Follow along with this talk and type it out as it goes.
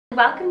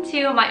welcome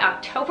to my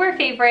October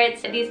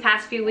favorites. These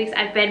past few weeks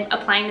I've been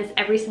applying this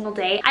every single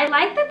day. I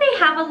like that they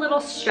have a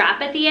little strap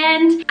at the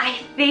end. I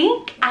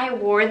think I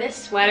wore this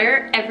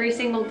sweater every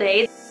single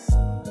day.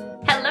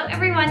 Hello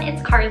everyone,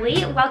 it's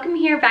Carly. Welcome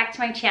here back to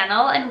my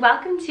channel and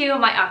welcome to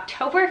my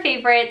October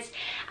favorites.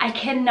 I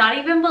cannot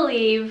even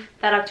believe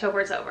that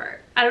October's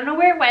over. I don't know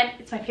where it went.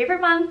 It's my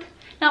favorite month.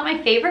 Not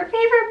my favorite,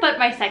 but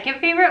my second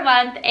favorite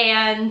month,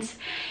 and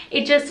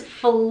it just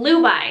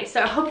flew by.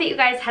 So I hope that you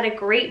guys had a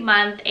great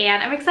month,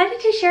 and I'm excited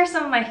to share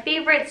some of my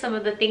favorites, some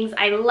of the things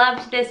I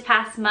loved this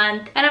past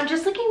month, and I'm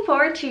just looking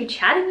forward to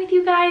chatting with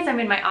you guys. I'm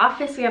in my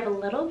office. We have a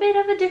little bit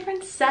of a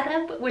different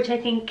setup, which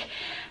I think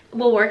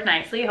will work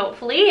nicely,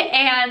 hopefully.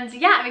 And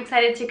yeah, I'm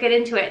excited to get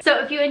into it.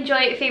 So if you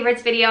enjoy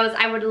favorites videos,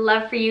 I would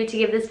love for you to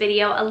give this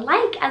video a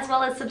like, as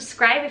well as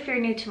subscribe if you're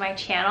new to my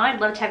channel.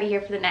 I'd love to have you here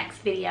for the next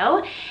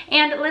video.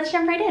 And let's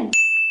jump right in.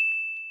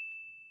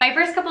 My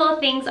first couple of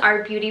things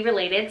are beauty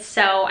related,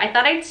 so I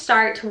thought I'd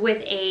start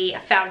with a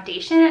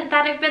foundation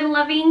that I've been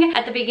loving.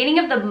 At the beginning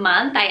of the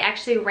month, I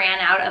actually ran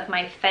out of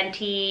my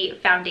Fenty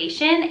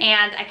foundation,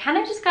 and I kind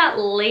of just got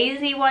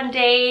lazy one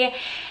day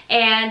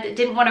and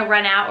didn't want to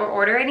run out or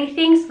order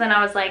anything. So then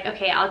I was like,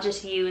 okay, I'll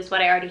just use what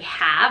I already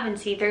have and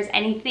see if there's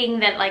anything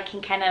that like can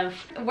kind of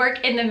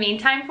work in the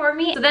meantime for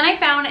me. So then I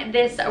found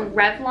this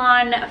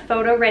Revlon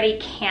Photo Ready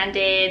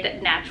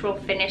Candid Natural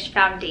Finish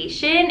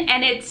Foundation,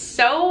 and it's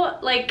so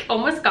like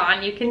almost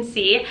gone. You can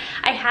see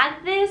I had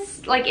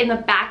this like in the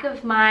back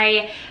of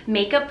my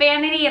makeup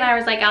vanity, and I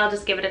was like, I'll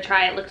just give it a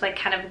try. It looks like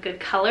kind of a good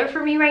color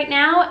for me right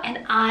now,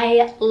 and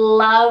I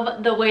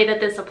love the way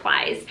that this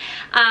applies.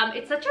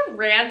 It's such a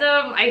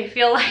random, I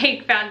feel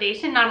like,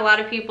 foundation. Not a lot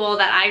of people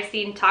that I've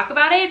seen talk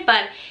about it,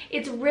 but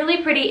it's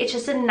really pretty. It's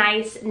just a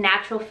nice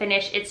natural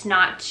finish. It's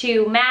not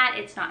too matte,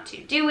 it's not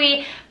too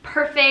dewy,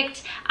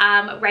 perfect,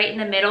 right in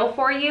the middle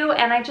for you.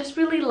 And I just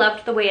really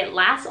loved the way it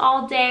lasts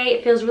all day.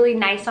 It feels really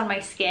nice on my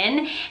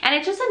skin, and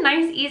it's just a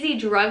nice easy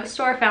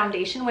drugstore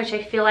foundation, which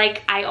I feel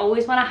like I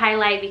always want to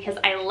highlight because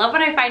I love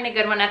when I find a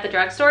good one at the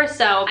drugstore.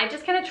 So I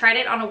just kind of tried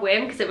it on a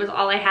whim because it was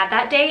all I had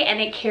that day,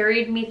 and it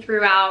carried me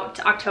throughout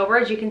October.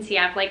 As you can see,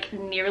 I've like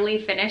nearly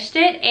finished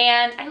it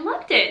and I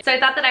loved it. So I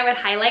thought that I would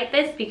highlight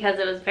this because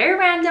it was very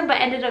random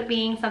but ended up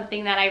being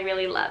something that I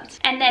really loved.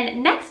 And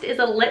then next is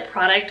a lip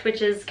product,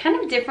 which is kind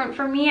of different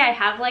for me. I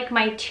have like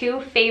my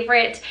two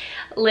favorite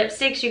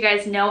lipsticks. You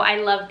guys know I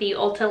love the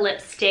Ulta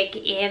lipstick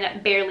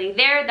in Barely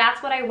There.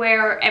 That's what I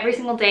wear every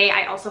single day.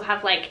 I also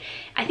have like,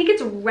 I think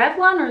it's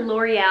Revlon or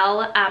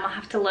L'Oreal, I'll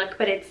have to look,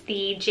 but it's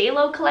the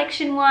JLo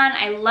collection one.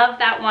 I love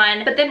that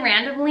one. But then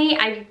randomly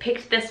I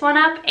picked this one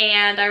up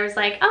and I was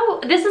like,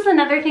 oh, this is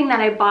another thing that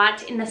I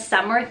bought in the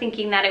summer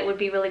thinking that it would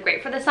be really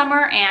great for the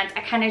summer, and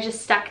I kind of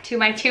just stuck to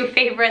my two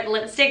favorite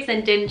lipsticks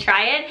and didn't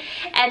try it.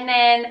 And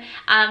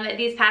then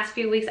these past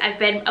few weeks I've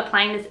been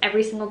applying this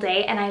every single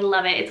day and I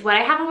love it. It's what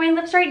I have on my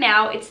lips right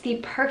now. It's the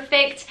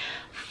perfect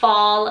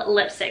fall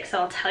lipstick. So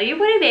I'll tell you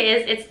what it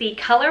is. It's the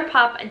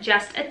ColourPop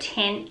Just a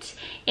Tint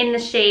in the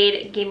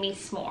shade Gimme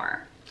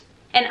S'more.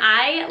 And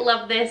I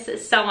love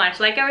this so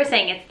much. Like I was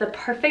saying, it's the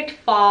perfect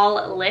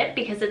fall lip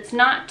because it's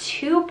not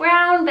too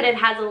brown, but it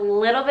has a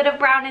little bit of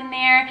brown in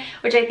there,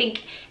 which I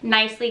think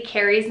nicely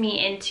carries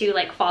me into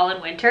like fall and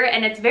winter.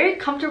 And it's very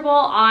comfortable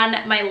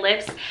on my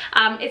lips.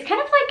 It's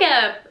kind of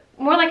like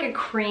more like a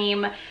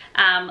cream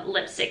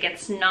lipstick.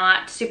 It's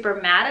not super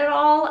matte at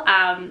all,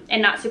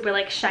 and not super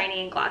like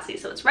shiny and glossy.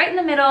 So it's right in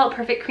the middle,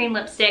 perfect cream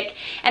lipstick,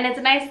 and it's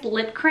a nice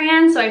lip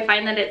crayon. So I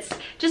find that it's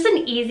just an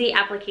easy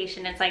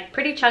application. It's like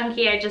pretty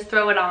chunky. I just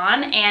throw it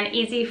on, and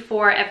easy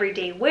for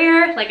everyday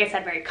wear. Like I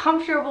said, very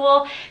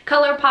comfortable.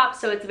 ColourPop,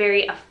 so it's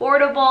very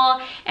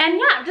affordable. And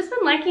yeah, I've just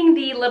been liking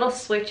the little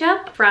switch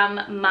up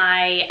from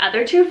my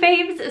other two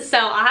faves. So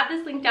I'll have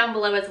this link down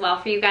below as well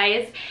for you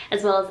guys,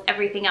 as well as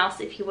everything else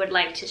if you would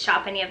like to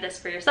shop any of this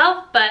for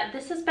yourself. But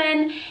this has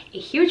been a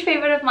huge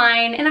favorite of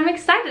mine, and I'm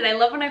excited. I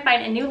love when I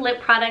find a new lip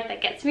product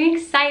that gets me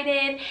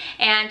excited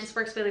and just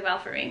works really well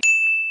for me.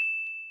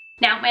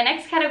 Now, my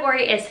next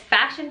category is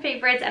fashion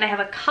favorites, and I have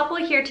a couple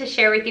here to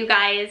share with you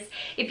guys.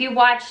 If you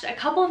watched a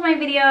couple of my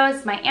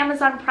videos, my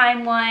Amazon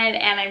Prime one,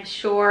 and I'm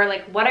sure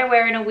like what I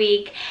wear in a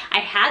week, I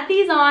had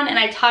these on and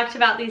I talked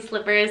about these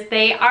slippers.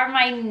 They are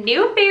my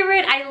new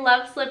favorite. I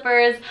love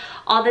slippers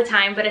all the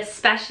time, but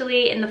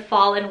especially in the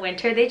fall and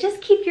winter. They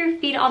just keep your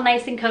feet all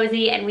nice and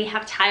cozy, and we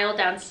have tile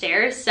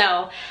downstairs,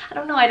 so I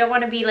don't know, I don't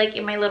want to be like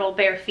in my little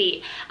bare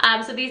feet.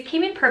 So these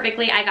came in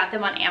perfectly. I got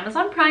them on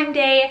Amazon Prime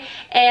Day,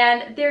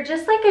 and they're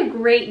just like a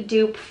great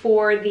dupe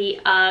for the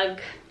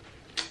UGG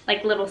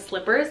like little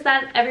slippers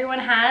that everyone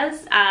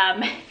has,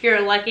 if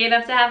you're lucky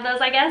enough to have those,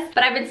 I guess.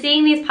 But I've been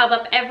seeing these pop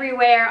up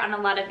everywhere on a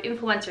lot of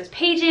influencers'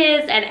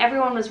 pages, and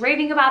everyone was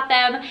raving about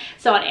them.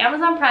 So on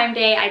Amazon Prime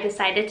Day, I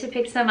decided to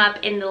pick some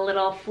up in the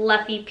little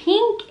fluffy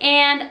pink,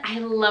 and I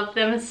love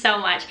them so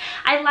much.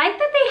 I like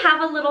that they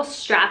have a little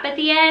strap at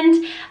the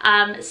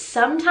end.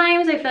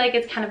 Sometimes I feel like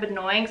it's kind of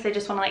annoying because I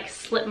just want to like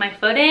slip my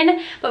foot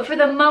in, but for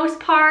the most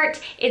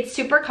part, it's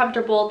super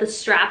comfortable. The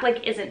strap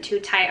like isn't too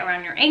tight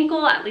around your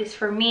ankle, at least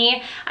for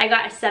me. I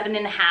got a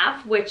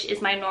 7.5, which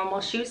is my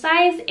normal shoe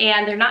size,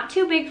 and they're not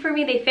too big for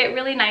me. They fit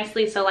really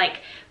nicely, so like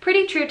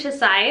pretty true to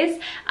size.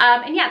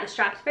 And yeah, the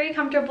strap's very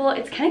comfortable.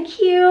 It's kind of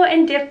cute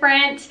and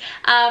different. So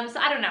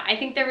I don't know, I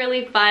think they're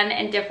really fun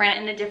and different,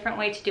 and a different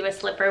way to do a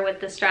slipper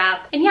with the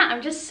strap. And yeah,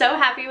 I'm just so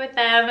happy with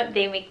them.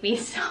 They make me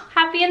so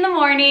happy in the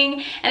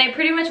morning, and I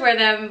pretty much wear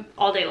them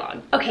all day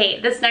long. Okay,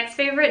 this next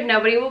favorite,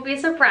 nobody will be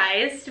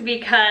surprised,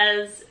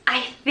 because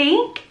I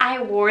think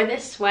I wore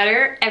this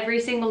sweater every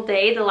single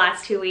day the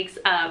last 2 weeks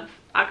of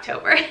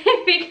October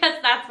because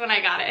that's when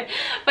I got it.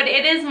 But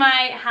it is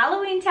my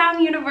Halloween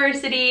Town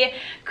University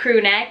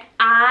crew neck.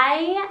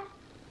 I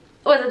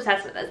was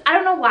obsessed with this. I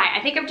don't know why.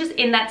 I think I'm just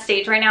in that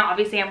stage right now.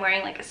 Obviously, I'm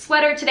wearing like a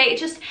sweater today.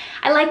 It's just,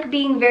 I like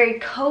being very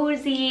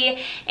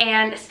cozy,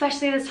 and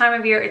especially this time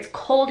of year, it's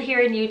cold here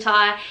in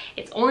Utah.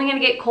 It's only gonna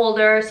get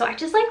colder, so I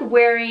just like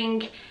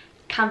wearing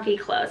comfy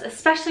clothes,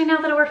 especially now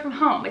that I work from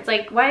home. It's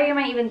like, why am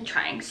I even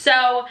trying?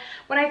 So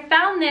when I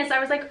found this, I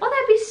was like, oh,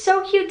 that'd be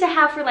so cute to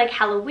have for like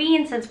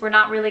Halloween, since we're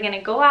not really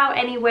gonna go out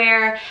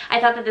anywhere. I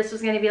thought that this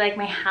was gonna be like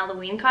my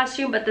Halloween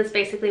costume, but this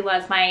basically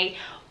was my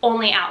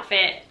only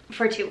outfit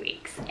for 2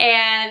 weeks.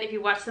 And if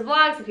you watch the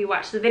vlogs, if you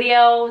watch the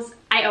videos,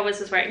 I always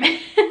was wearing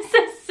this.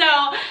 So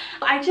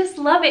I just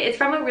love it. It's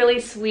from a really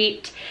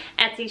sweet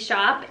Etsy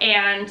shop,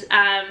 and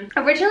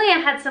originally I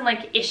had some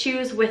like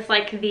issues with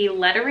like the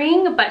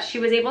lettering, but she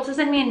was able to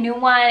send me a new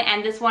one,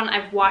 and this one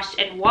I've washed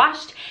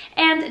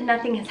and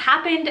nothing has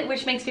happened,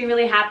 which makes me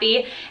really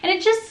happy. And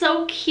it's just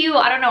so cute.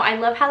 I don't know, I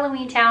love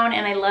Halloween Town,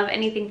 and I love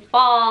anything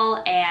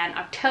fall and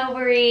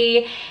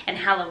October-y and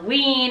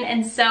Halloween,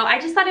 and so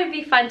I just thought it'd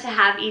be fun to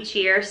have each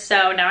year.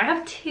 So now I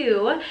have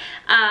two.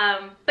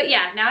 But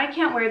yeah, now I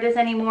can't wear this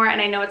anymore, and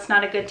I know it's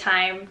not a good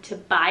time to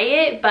buy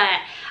it, but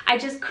I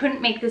just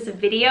couldn't make this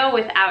video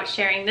without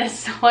sharing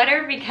this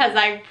sweater, because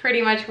I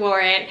pretty much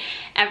wore it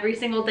every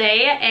single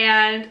day,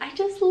 and I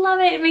just love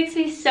it. It makes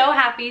me so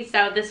happy.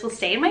 So this will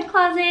stay in my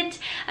closet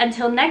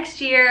until next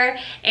year,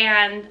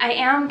 and I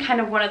am kind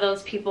of one of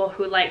those people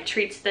who like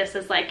treats this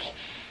as like,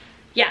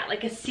 yeah,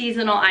 like a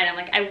seasonal item.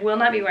 Like, I will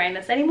not be wearing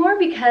this anymore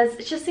because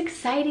it's just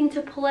exciting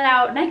to pull it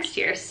out next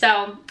year.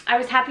 So I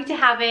was happy to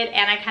have it,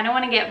 and I kind of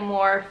want to get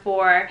more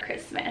for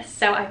Christmas.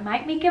 So I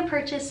might make a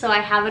purchase so I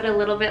have it a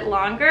little bit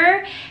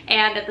longer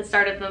and at the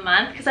start of the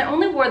month, because I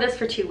only wore this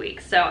for 2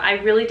 weeks. So I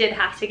really did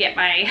have to get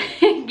my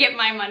get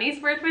my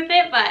money's worth with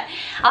it, but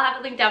I'll have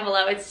it linked down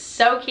below. It's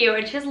so cute,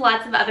 and she has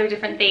lots of other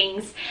different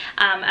things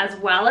as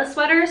well as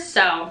sweaters.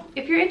 So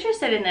if you're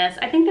interested in this,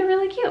 I think they're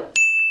really cute.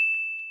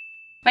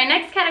 My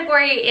next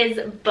category is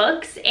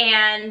books,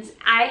 and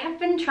I have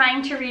been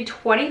trying to read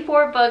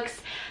 24 books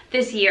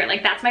this year.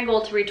 Like, that's my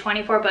goal, to read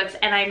 24 books,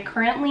 and I'm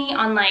currently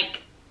on like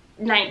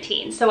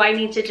 19, so I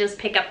need to just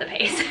pick up the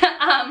pace.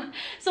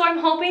 So I'm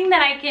hoping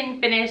that I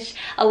can finish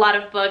a lot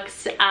of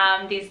books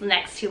these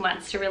next 2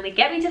 months to really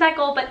get me to that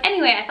goal. But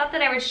anyway, I thought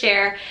that I would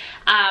share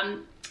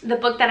the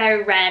book that I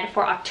read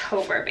for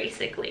October,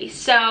 basically.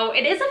 So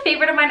it is a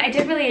favorite of mine. I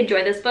did really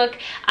enjoy this book,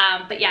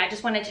 but yeah, I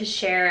just wanted to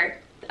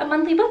share a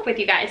monthly book with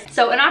you guys.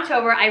 So in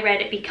October, I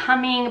read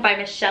Becoming by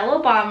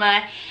Michelle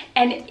Obama,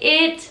 and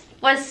it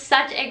was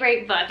such a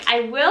great book.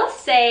 I will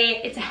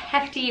say it's a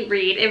hefty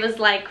read. It was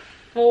like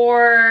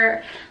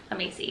let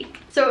me see.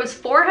 So it was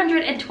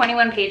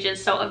 421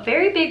 pages, so a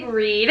very big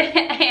read,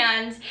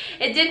 and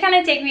it did kind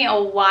of take me a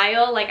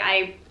while. Like,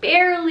 I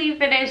barely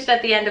finished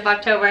at the end of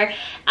October,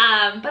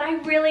 but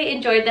I really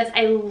enjoyed this.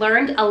 I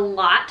learned a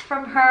lot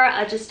from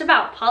her, just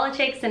about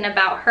politics and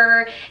about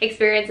her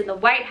experience in the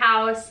White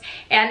House,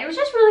 and it was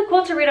just really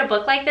cool to read a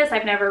book like this.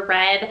 I've never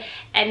read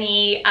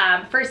any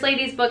First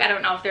Lady's book. I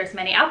don't know if there's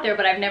many out there,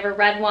 but I've never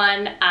read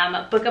one,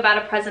 a book about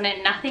a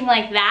president, nothing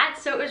like that.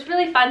 So it was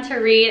really fun to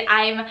read.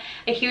 I'm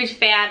a huge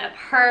fan of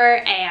her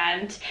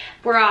and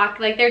Barack.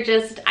 Like, they're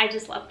just, I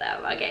just love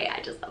them. Okay,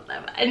 I just love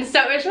them. And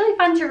so it was really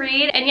fun to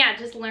read, and yeah,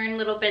 just learn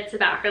little bits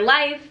about her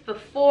life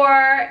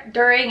before,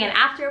 during, and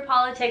after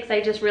politics. I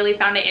just really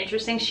found it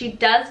interesting. She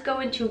does go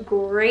into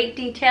great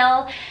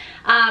detail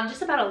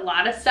just about a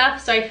lot of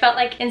stuff, so I felt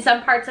like in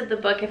some parts of the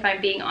book, if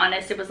I'm being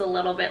honest, it was a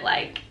little bit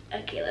like,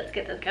 okay, let's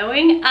get this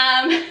going.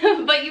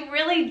 But you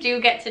really do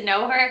get to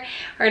know her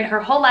and her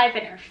whole life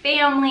and her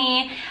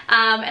family,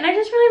 and I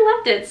just really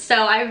loved it.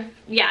 So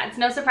yeah, it's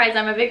no surprise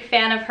I'm a big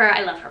fan of her.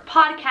 I love her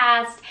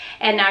podcast,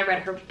 and now I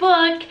read her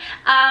book.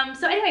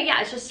 So anyway,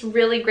 yeah, it's just a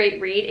really great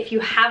read. If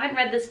you haven't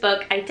read this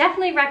book, I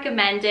definitely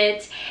recommend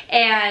it,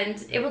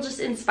 and it will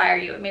just inspire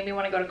you. It made me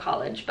want to go to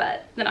college,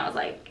 but then I was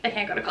like, I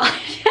can't go to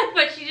college.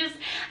 But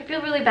I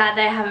feel really bad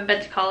that I haven't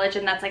been to college,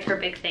 and that's like her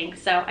big thing.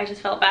 So I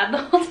just felt bad the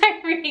whole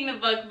time reading the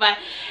book. But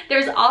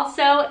there's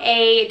also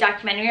a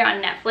documentary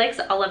on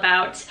Netflix all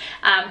about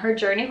her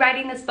journey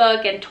writing this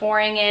book and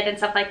touring it and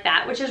stuff like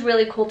that, which is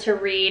really cool to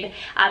read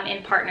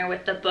in partner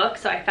with the book.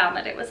 So I found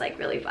that it was like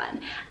really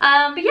fun.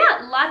 But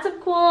yeah, lots of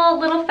cool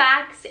little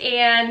facts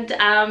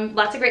and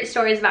lots of great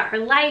stories about her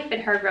life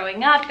and her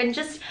growing up, and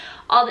just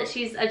all that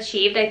she's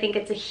achieved. I think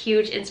it's a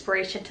huge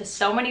inspiration to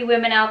so many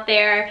women out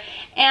there,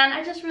 and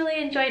I just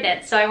really enjoyed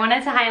it. So I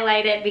wanted to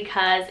highlight it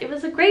because it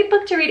was a great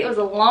book to read. It was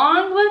a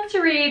long book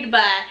to read,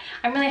 but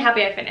I'm really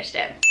happy I finished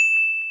it.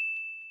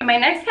 My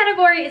next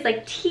category is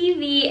like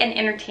TV and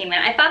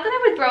entertainment. I thought that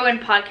I would throw in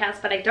podcasts,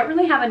 but I don't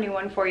really have a new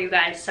one for you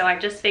guys, so I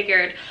just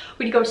figured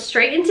we'd go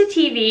straight into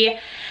TV.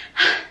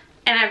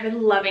 And I've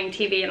been loving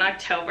TV in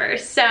October.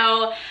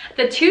 So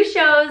the two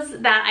shows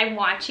that I'm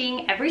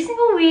watching every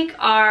single week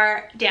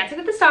are Dancing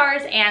with the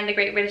Stars and The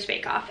Great British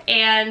Bake Off.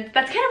 And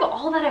that's kind of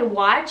all that I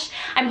watch.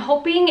 I'm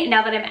hoping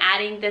now that I'm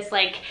adding this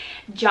like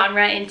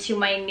genre into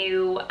my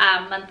new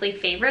monthly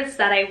favorites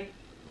that I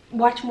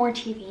watch more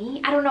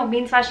TV. I don't know, me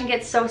and Sebastian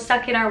get so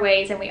stuck in our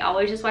ways and we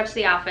always just watch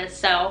The Office.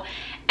 So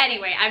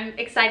anyway, I'm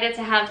excited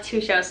to have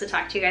two shows to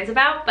talk to you guys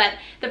about, but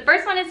the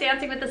first one is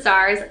Dancing with the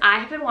Stars. I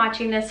have been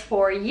watching this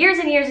for years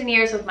and years and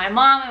years with my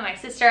mom and my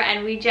sister,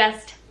 and we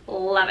just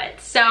love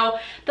it. So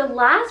the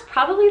last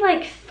probably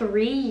like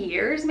 3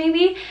 years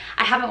maybe,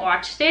 I haven't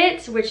watched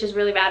it, which is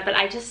really bad, but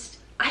I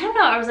don't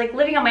know, I was like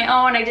living on my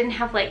own. I didn't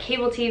have like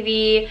cable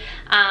TV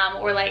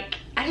or like,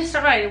 I just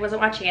don't know, I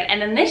wasn't watching it.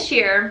 And then this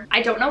year,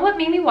 I don't know what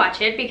made me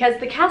watch it because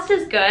the cast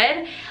is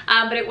good,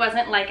 but it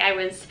wasn't like I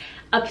was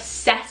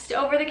obsessed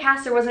over the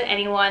cast. There wasn't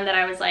anyone that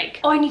I was like,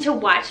 oh, I need to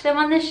watch them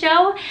on this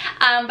show.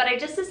 But I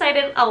just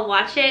decided I'll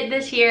watch it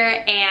this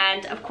year.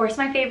 And of course,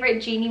 my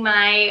favorite, Jeannie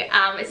Mai,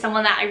 is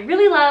someone that I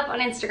really love on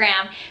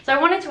Instagram. So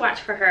I wanted to watch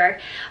for her.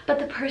 But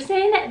the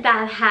person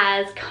that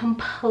has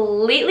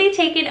completely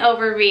taken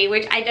over me,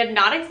 which I did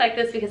not expect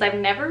this because I've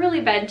never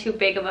really been too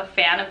big of a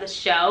fan of the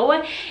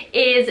show,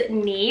 is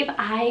Neve.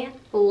 I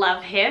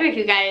love him. If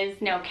you guys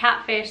know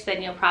Catfish,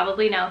 then you'll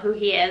probably know who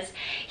he is.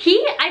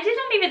 I did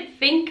not even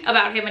think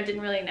about him and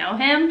didn't really know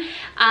him.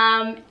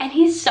 And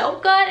he's so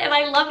good and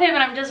I love him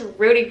and I'm just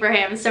rooting for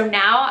him. So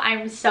now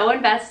I'm so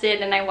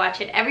invested and I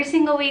watch it every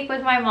single week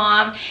with my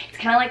mom. It's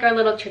kind of like our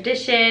little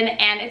tradition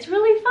and it's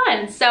really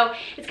fun. So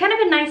it's kind of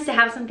been nice to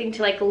have something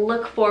to like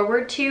look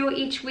forward to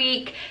each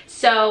week.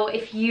 So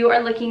if you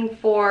are looking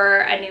for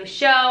a new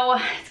show,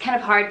 it's kind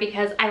of hard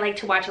because I like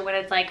to watch it when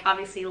it's like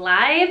obviously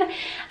live.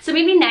 So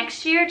maybe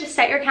next year, just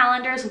set your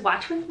calendars,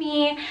 watch with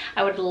me.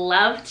 I would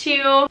love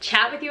to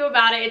chat with you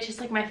about it. It's just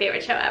like my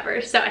favorite show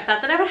ever. So I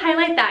thought that I would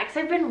highlight that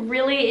because I've been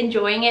really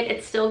enjoying it.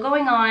 It's still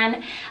going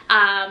on.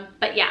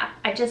 But yeah,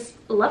 I just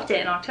loved it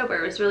in October.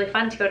 It was really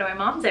fun to go to my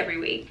mom's every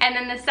week. And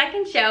then the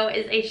second show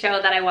is a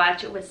show that I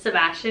watch with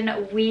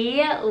Sebastian.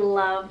 We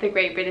love The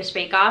Great British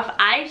Bake Off.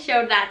 I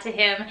showed that to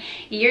him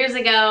years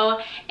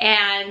ago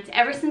and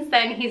ever since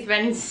then he's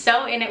been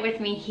so in it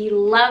with me. He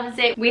loves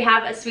it. We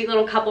have a sweet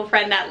little couple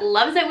friend that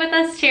loves it with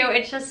us too.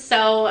 It's just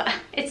so,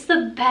 it's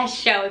the best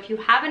show. If you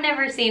haven't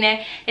ever seen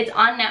it, it's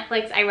on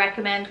Netflix. I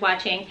recommend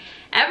watching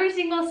every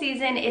single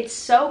season. It's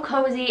so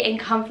cozy and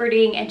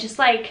comforting and just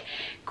like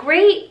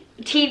great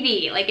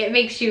TV. Like it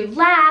makes you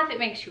laugh, it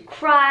makes you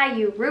cry,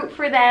 you root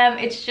for them.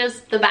 It's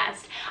just the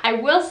best. I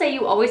will say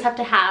you always have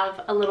to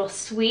have a little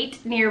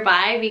sweet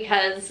nearby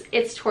because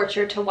it's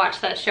torture to watch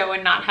that show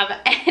and not have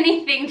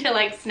anything to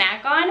like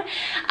snack on.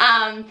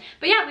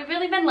 But yeah, we've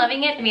really been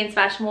loving it. Me and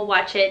Sebastian will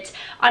watch it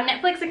on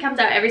Netflix. It comes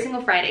out every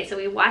single Friday. So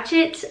we watch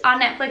it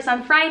on Netflix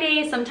on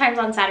Friday, sometimes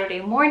on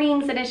Saturday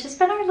mornings, and it's just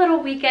been our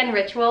little weekend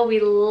ritual. We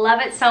love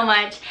it so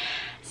much.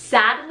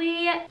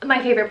 Sadly,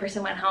 my favorite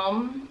person went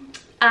home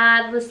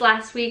this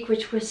last week,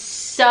 which was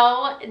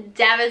so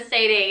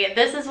devastating.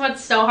 This is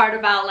what's so hard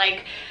about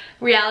like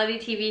reality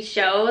TV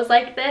shows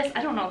like this.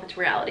 I don't know if it's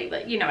reality,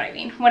 but you know what I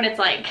mean. When it's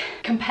like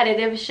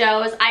competitive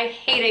shows, I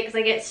hate it because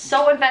I get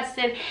so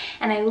invested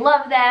and I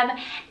love them.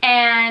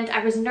 And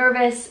I was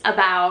nervous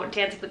about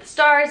Dancing with the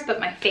Stars,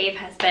 but my fave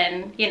has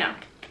been, you know,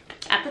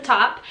 at the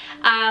top.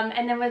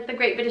 And then with The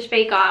Great British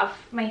Bake Off,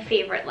 my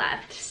favorite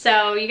left.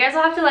 So you guys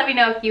will have to let me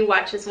know if you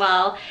watch as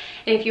well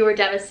and if you were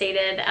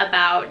devastated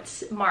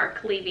about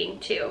Mark leaving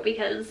too,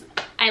 because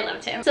I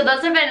loved him. So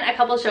those have been a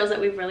couple shows that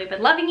we've really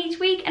been loving each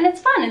week, and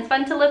it's fun. It's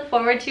fun to look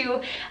forward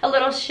to a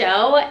little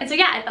show. And so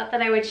yeah, I thought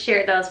that I would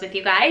share those with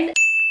you guys.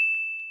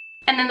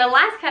 And then the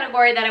last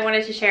category that I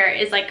wanted to share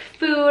is like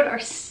food or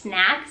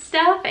snack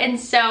stuff. And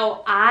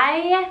so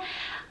I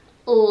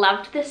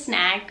loved this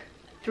snack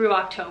through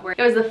October.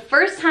 It was the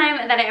first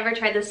time that I ever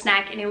tried this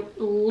snack and it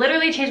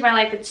literally changed my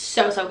life. It's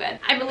so, so good.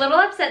 I'm a little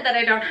upset that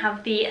I don't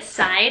have the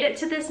side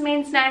to this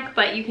main snack,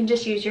 but you can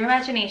just use your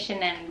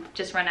imagination and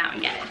just run out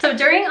and get it. So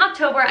during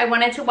October, I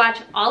wanted to watch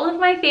all of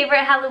my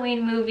favorite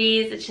Halloween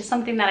movies. It's just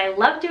something that I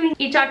love doing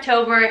each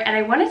October, and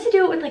I wanted to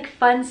do it with like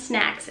fun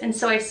snacks. And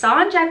so I saw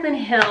on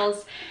Jaclyn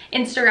Hill's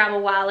Instagram a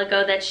while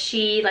ago that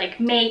she like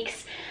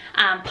makes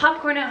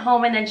popcorn at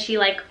home, and then she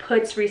like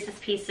puts Reese's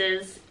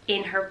Pieces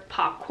in her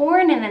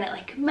popcorn and then it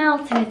like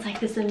melts and it's like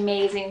this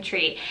amazing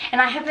treat. And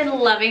I have been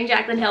loving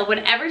Jaclyn Hill.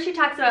 Whenever she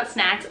talks about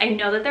snacks, I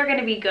know that they're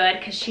gonna be good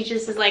because she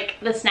just is like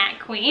the snack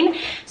queen.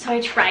 So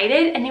I tried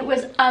it and it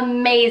was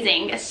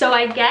amazing. So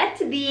I get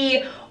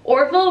the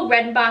Orville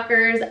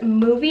Redenbacher's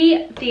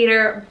movie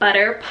theater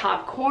butter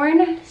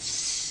popcorn.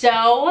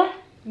 So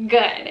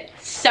good.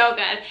 So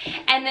good.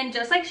 And then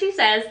just like she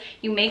says,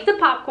 you make the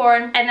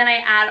popcorn and then I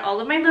add all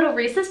of my little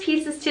Reese's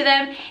Pieces to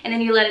them and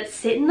then you let it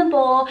sit in the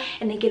bowl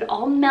and they get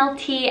all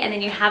melty and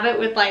then you have it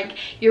with like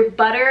your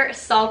butter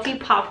salty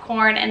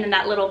popcorn and then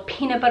that little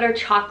peanut butter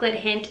chocolate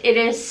hint. It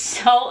is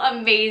so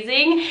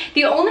amazing.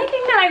 The only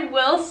thing that I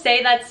will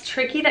say that's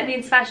tricky that me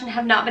and Sebastian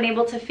have not been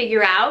able to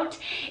figure out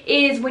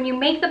is when you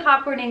make the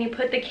popcorn and you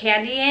put the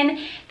candy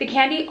in, the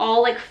candy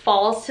all like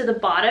falls to the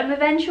bottom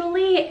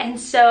eventually, and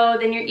so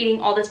then you're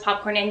eating all this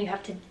popcorn and you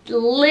have to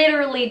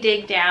literally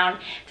dig down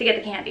to get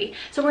the candy.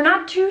 So we're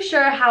not too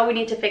sure how we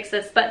need to fix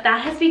this, but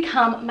that has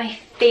become my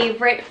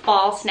favorite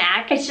fall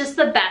snack. It's just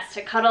the best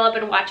to cuddle up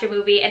and watch a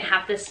movie and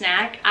have this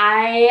snack.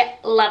 I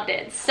loved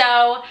it.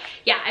 So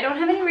yeah, I don't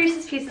have any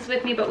Reese's Pieces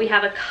with me, but we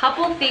have a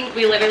couple things.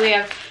 We literally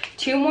have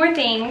 2 more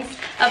things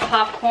of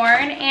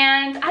popcorn,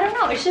 and I don't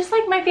know, it's just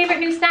like my favorite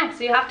new snack,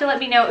 so you have to let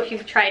me know if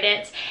you've tried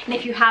it, and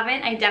if you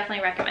haven't, I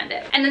definitely recommend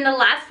it. And then the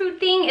last food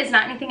thing is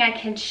not anything I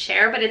can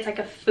share, but it's like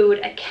a food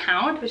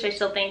account, which I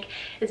still think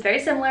is very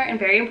similar and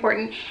very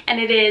important, and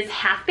it is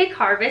Half Baked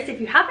Harvest. If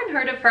you haven't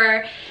heard of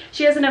her,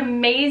 she has an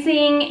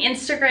amazing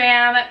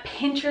Instagram,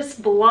 Pinterest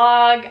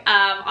blog,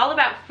 all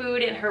about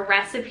food and her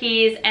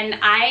recipes, and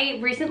I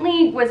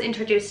recently was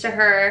introduced to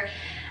her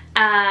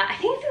I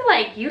think through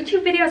like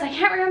YouTube videos. I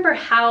can't remember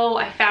how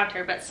I found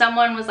her, but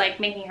someone was like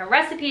making her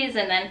recipes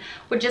and then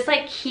would just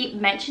like keep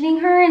mentioning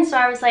her, and so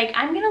I was like,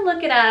 I'm gonna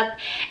look it up,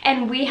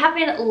 and we have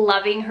been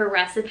loving her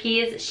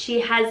recipes.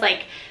 She has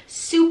like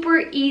super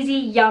easy,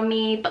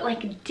 yummy, but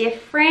like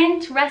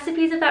different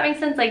recipes, if that makes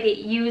sense. Like it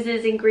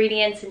uses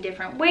ingredients in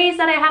different ways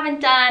that I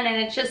haven't done, and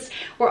it's just,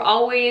 we're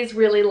always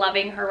really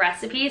loving her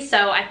recipes.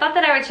 So I thought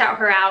that I would shout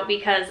her out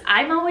because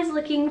I'm always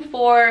looking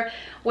for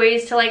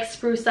ways to like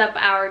spruce up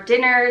our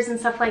dinners and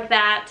stuff like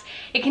that.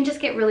 It can just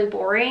get really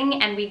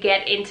boring and we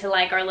get into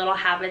like our little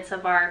habits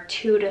of our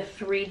 2 to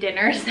 3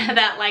 dinners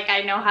that like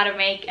I know how to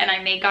make and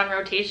I make on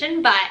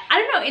rotation. But I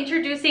don't know,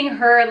 introducing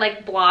her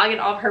like blog and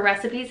all of her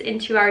recipes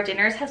into our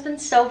dinners has been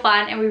so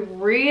fun, and we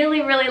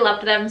really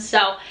loved them.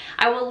 So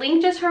I will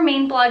link just her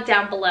main blog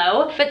down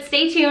below, but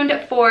stay tuned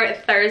for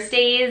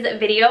Thursday's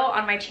video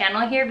on my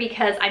channel here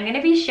because I'm going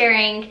to be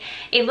sharing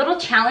a little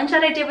challenge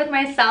that I did with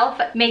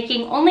myself,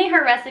 making only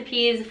her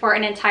recipes for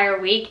an entire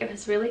week. It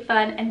was really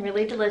fun and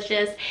really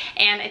delicious,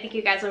 and I think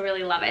you guys will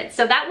really love it.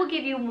 So that will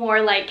give you more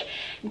like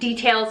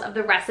details of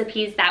the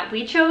recipes that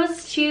we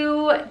chose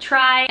to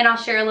try, and I'll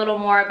share a little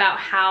more about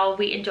how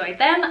we enjoyed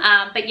them.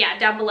 But yeah,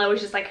 down below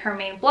is just like her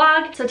main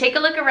blog, so take a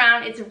look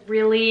around. It's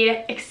really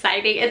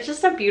exciting. It's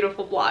just a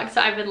beautiful blog, so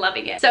I've been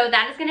loving it. So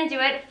that is gonna do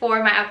it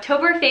for my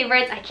October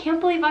favorites. I can't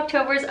believe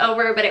October's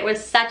over, but it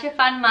was such a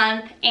fun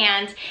month,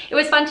 and it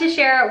was fun to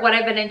share what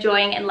I've been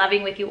enjoying and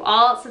loving with you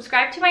all.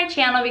 Subscribe to my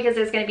channel because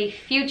there's going to be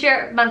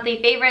future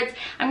monthly favorites.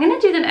 I'm going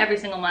to do them every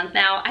single month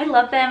now. I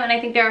love them, and I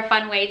think they're a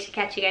fun way to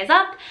catch you guys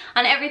up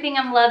on everything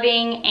I'm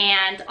loving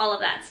and all of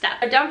that stuff.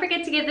 But don't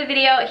forget to give the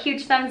video a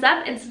huge thumbs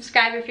up and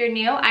subscribe if you're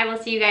new. I will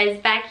see you guys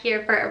back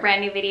here for a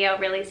brand new video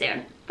really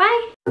soon.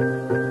 Bye!